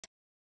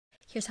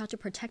Here's how to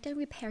protect and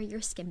repair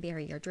your skin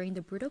barrier during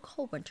the brutal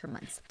cold winter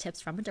months.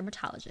 Tips from a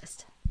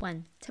dermatologist.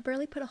 1.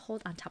 Temporarily put a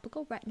hold on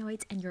topical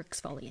retinoids and your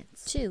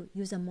exfoliants. 2.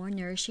 Use a more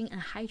nourishing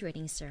and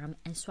hydrating serum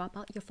and swap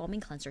out your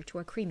foaming cleanser to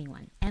a creamy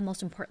one. And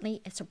most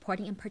importantly, it's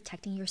supporting and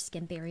protecting your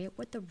skin barrier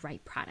with the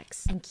right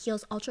products. And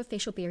Kiehl's Ultra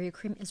Facial Barrier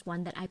Cream is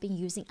one that I've been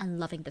using and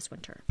loving this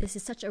winter. This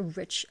is such a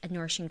rich and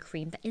nourishing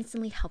cream that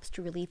instantly helps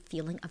to relieve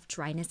feeling of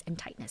dryness and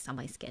tightness on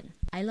my skin.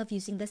 I love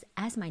using this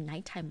as my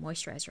nighttime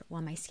moisturizer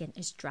while my skin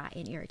is dry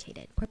and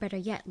irritated. Or better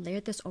yet, layer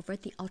this over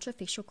the Ultra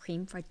Facial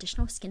Cream for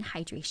additional skin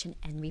hydration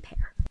and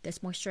repair. This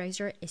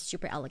moisturizer is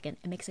super elegant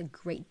and makes a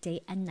great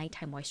day and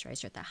nighttime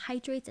moisturizer that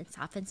hydrates and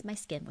softens my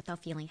skin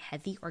without feeling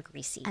heavy or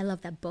greasy. I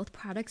love that both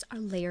products are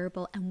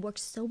layerable and work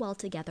so well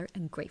together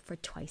and great for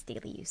twice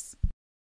daily use.